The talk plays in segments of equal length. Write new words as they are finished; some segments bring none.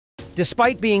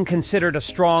Despite being considered a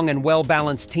strong and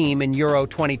well-balanced team in Euro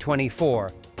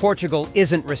 2024, Portugal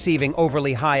isn't receiving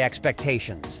overly high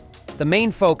expectations. The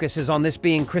main focus is on this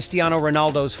being Cristiano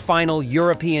Ronaldo's final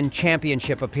European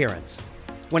Championship appearance.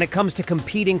 When it comes to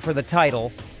competing for the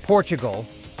title, Portugal,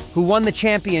 who won the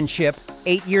championship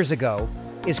 8 years ago,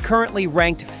 is currently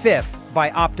ranked 5th by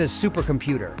Opta's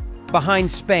supercomputer, behind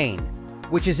Spain,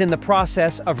 which is in the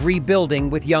process of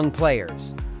rebuilding with young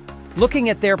players. Looking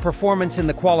at their performance in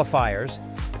the qualifiers,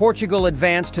 Portugal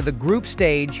advanced to the group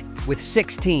stage with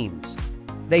 6 teams.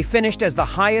 They finished as the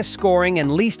highest scoring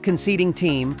and least conceding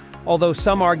team, although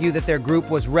some argue that their group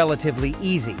was relatively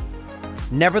easy.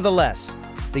 Nevertheless,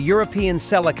 the European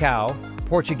Seleção,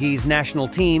 Portuguese national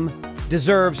team,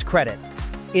 deserves credit.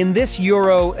 In this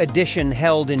Euro edition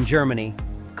held in Germany,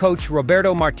 coach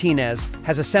Roberto Martinez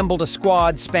has assembled a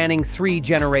squad spanning 3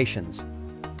 generations.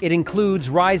 It includes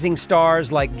rising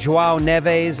stars like João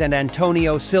Neves and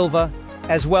Antonio Silva,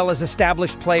 as well as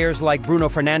established players like Bruno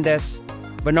Fernandes,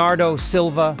 Bernardo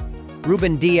Silva,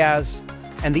 Ruben Dias,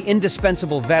 and the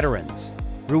indispensable veterans,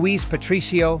 Ruiz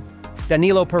Patricio,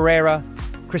 Danilo Pereira,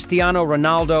 Cristiano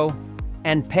Ronaldo,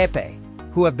 and Pepe,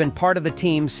 who have been part of the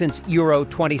team since Euro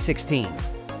 2016.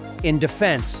 In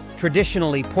defense,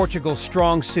 traditionally Portugal's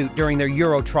strong suit during their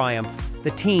Euro triumph,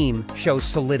 the team shows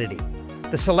solidity.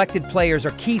 The selected players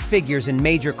are key figures in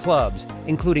major clubs,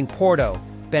 including Porto,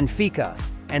 Benfica,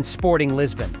 and Sporting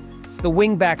Lisbon. The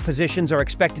wing-back positions are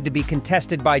expected to be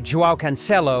contested by João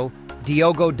Cancelo,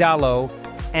 Diogo Dalot,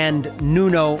 and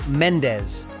Nuno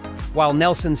Mendes, while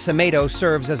Nelson Semedo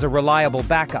serves as a reliable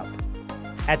backup.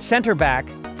 At center-back,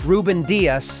 Ruben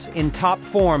Dias, in top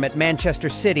form at Manchester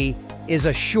City, is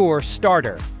a sure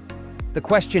starter. The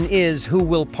question is who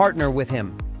will partner with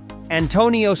him.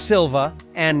 Antonio Silva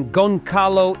and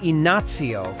Goncalo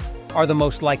Inácio are the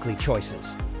most likely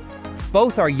choices.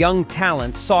 Both are young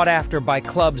talents sought after by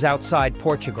clubs outside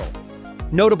Portugal.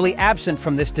 Notably absent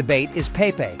from this debate is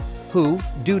Pepe, who,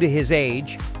 due to his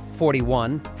age,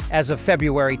 41, as of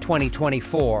February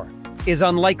 2024, is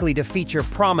unlikely to feature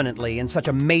prominently in such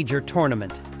a major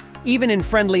tournament. Even in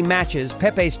friendly matches,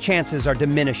 Pepe's chances are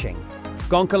diminishing.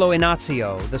 Goncalo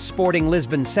Inácio, the Sporting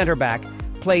Lisbon centre-back,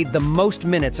 played the most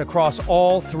minutes across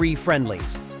all 3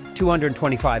 friendlies,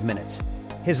 225 minutes.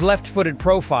 His left-footed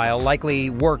profile likely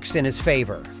works in his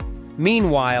favor.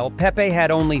 Meanwhile, Pepe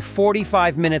had only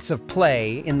 45 minutes of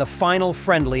play in the final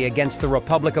friendly against the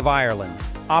Republic of Ireland,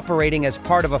 operating as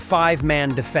part of a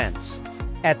 5-man defense.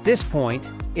 At this point,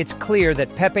 it's clear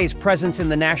that Pepe's presence in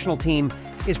the national team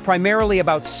is primarily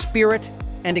about spirit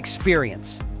and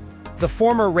experience. The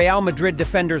former Real Madrid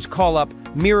defender's call-up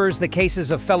mirrors the cases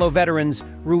of fellow veterans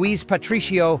Ruiz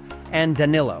Patricio and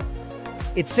Danilo.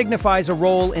 It signifies a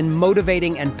role in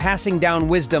motivating and passing down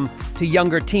wisdom to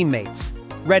younger teammates,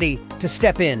 ready to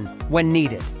step in when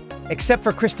needed. Except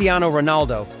for Cristiano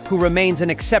Ronaldo, who remains an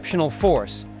exceptional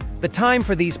force, the time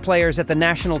for these players at the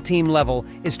national team level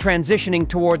is transitioning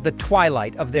toward the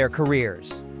twilight of their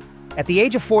careers. At the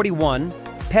age of 41,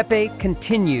 Pepe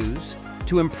continues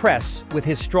to impress with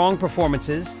his strong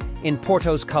performances in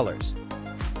Porto's colors.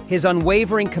 His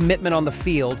unwavering commitment on the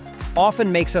field often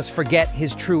makes us forget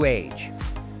his true age.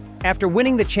 After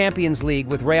winning the Champions League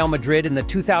with Real Madrid in the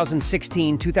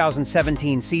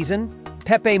 2016-2017 season,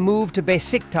 Pepe moved to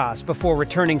Besiktas before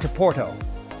returning to Porto.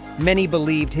 Many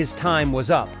believed his time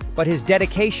was up, but his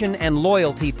dedication and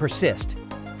loyalty persist.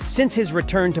 Since his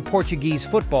return to Portuguese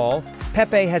football,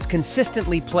 Pepe has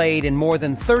consistently played in more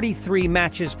than 33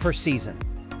 matches per season.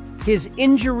 His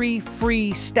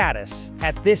injury-free status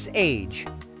at this age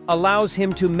allows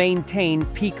him to maintain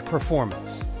peak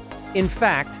performance. In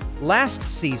fact, last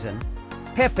season,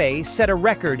 Pepe set a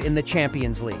record in the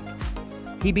Champions League.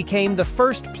 He became the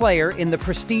first player in the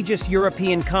prestigious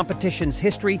European competition's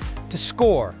history to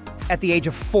score at the age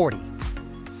of 40.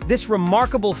 This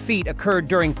remarkable feat occurred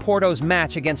during Porto's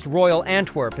match against Royal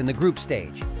Antwerp in the group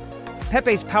stage.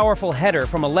 Pepe's powerful header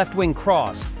from a left-wing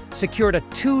cross secured a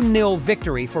 2-0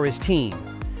 victory for his team,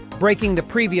 breaking the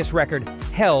previous record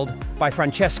held by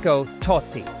Francesco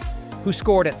Totti, who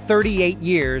scored at 38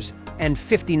 years and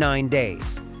 59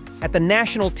 days. At the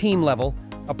national team level,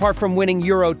 apart from winning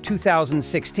Euro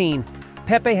 2016,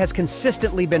 Pepe has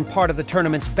consistently been part of the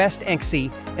tournament's best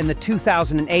XG in the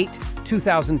 2008,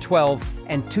 2012,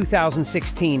 and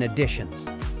 2016 editions.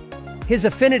 His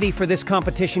affinity for this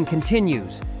competition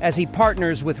continues as he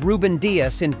partners with Ruben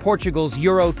Dias in Portugal's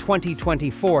Euro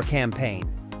 2024 campaign.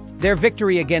 Their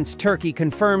victory against Turkey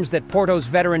confirms that Porto's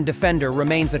veteran defender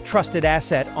remains a trusted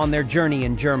asset on their journey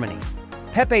in Germany.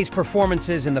 Pepe's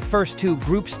performances in the first two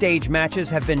group stage matches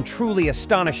have been truly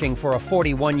astonishing for a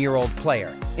 41-year-old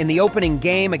player. In the opening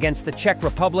game against the Czech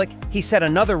Republic, he set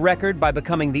another record by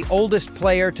becoming the oldest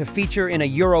player to feature in a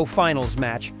Euro finals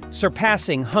match,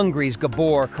 surpassing Hungary's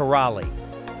Gabor Kiraly.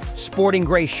 Sporting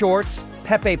gray shorts,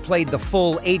 Pepe played the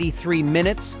full 83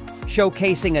 minutes,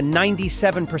 showcasing a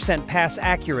 97% pass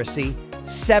accuracy,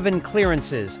 7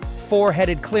 clearances, 4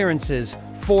 headed clearances,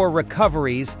 4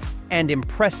 recoveries, and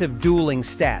impressive dueling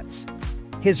stats.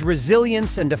 His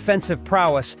resilience and defensive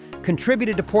prowess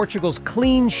contributed to Portugal's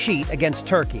clean sheet against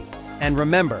Turkey. And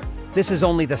remember, this is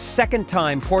only the second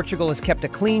time Portugal has kept a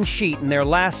clean sheet in their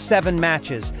last 7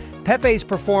 matches. Pepe's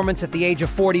performance at the age of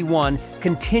 41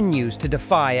 continues to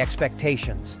defy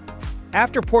expectations.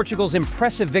 After Portugal's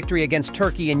impressive victory against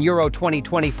Turkey in Euro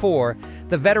 2024,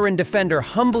 the veteran defender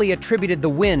humbly attributed the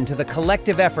win to the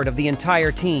collective effort of the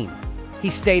entire team. He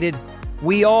stated,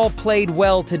 "We all played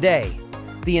well today.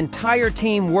 The entire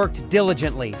team worked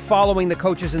diligently, following the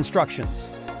coach's instructions.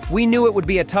 We knew it would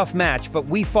be a tough match, but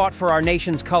we fought for our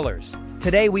nation's colors.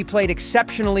 Today we played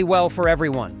exceptionally well for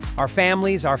everyone, our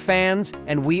families, our fans,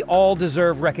 and we all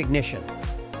deserve recognition."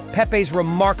 Pepe's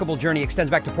remarkable journey extends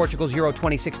back to Portugal's Euro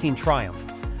 2016 triumph.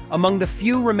 Among the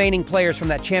few remaining players from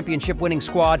that championship-winning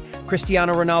squad,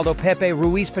 Cristiano Ronaldo, Pepe,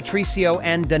 Ruiz Patricio,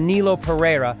 and Danilo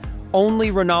Pereira,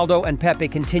 only Ronaldo and Pepe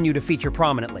continue to feature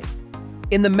prominently.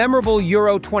 In the memorable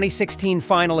Euro 2016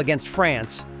 final against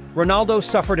France, Ronaldo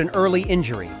suffered an early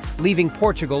injury, leaving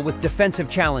Portugal with defensive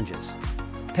challenges.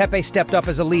 Pepe stepped up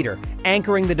as a leader,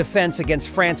 anchoring the defense against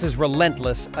France's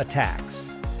relentless attacks.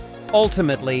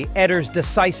 Ultimately, Eder's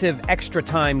decisive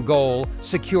extra-time goal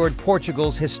secured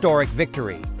Portugal's historic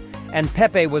victory, and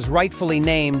Pepe was rightfully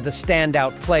named the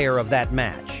standout player of that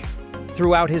match.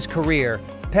 Throughout his career,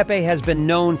 Pepe has been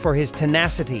known for his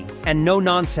tenacity and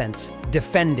no-nonsense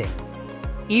defending.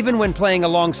 Even when playing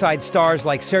alongside stars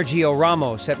like Sergio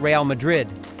Ramos at Real Madrid,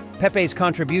 Pepe's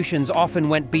contributions often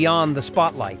went beyond the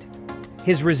spotlight.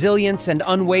 His resilience and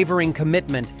unwavering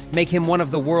commitment make him one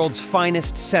of the world's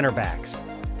finest center-backs.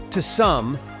 To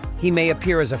some, he may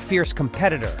appear as a fierce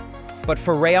competitor, but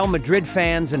for Real Madrid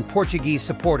fans and Portuguese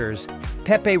supporters,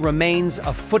 Pepe remains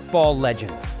a football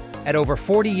legend. At over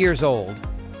 40 years old,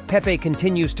 Pepe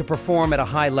continues to perform at a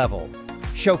high level,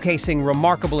 showcasing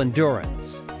remarkable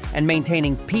endurance and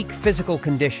maintaining peak physical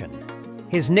condition.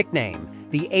 His nickname,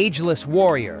 the Ageless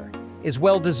Warrior, is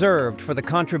well deserved for the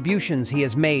contributions he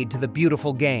has made to the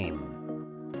beautiful game.